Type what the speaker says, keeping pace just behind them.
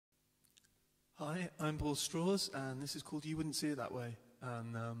Hi, I'm Paul Straws, and this is called You Wouldn't See It That Way.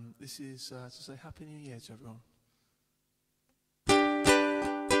 And this is to say Happy New Year to everyone.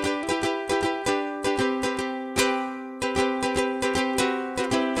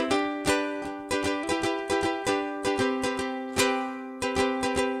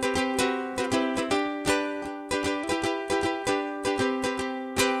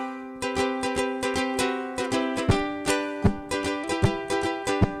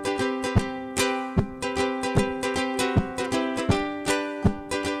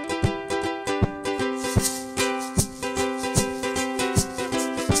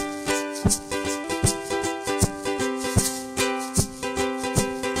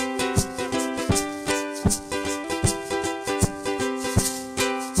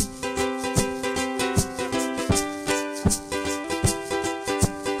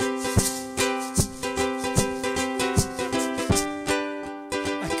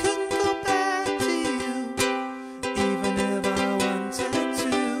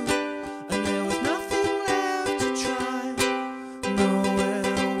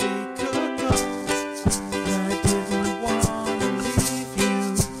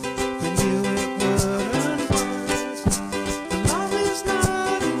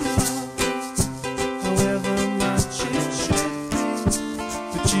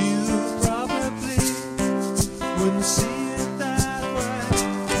 Wouldn't see it that way.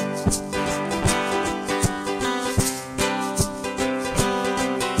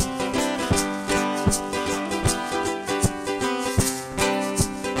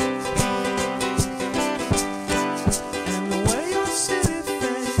 And the way your silly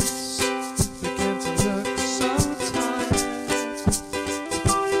face began to look so tired,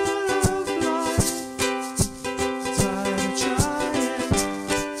 tired of life, tired of trying.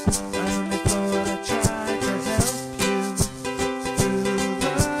 I only thought I tried to help.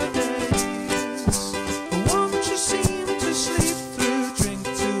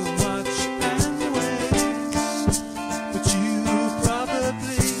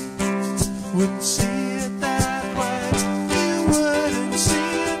 Wouldn't see it that way. You wouldn't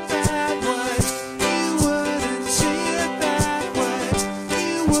see it that way. You wouldn't see it that way.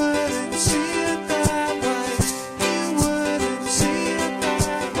 You wouldn't see it that way. You wouldn't see it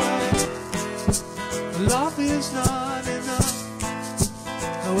that way. Love is not enough,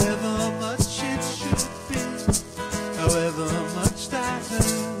 however much it should be, however much that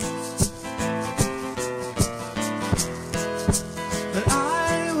hurts. But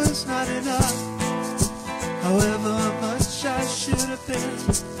I was not enough, however much I should have been,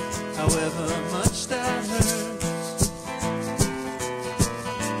 however much that hurts.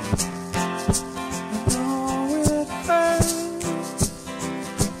 I know it hurts.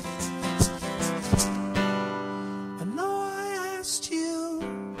 I know I asked you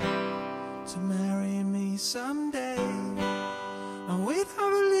to marry me someday, and we'd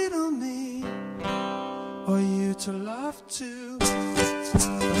have a little me, or you to love too.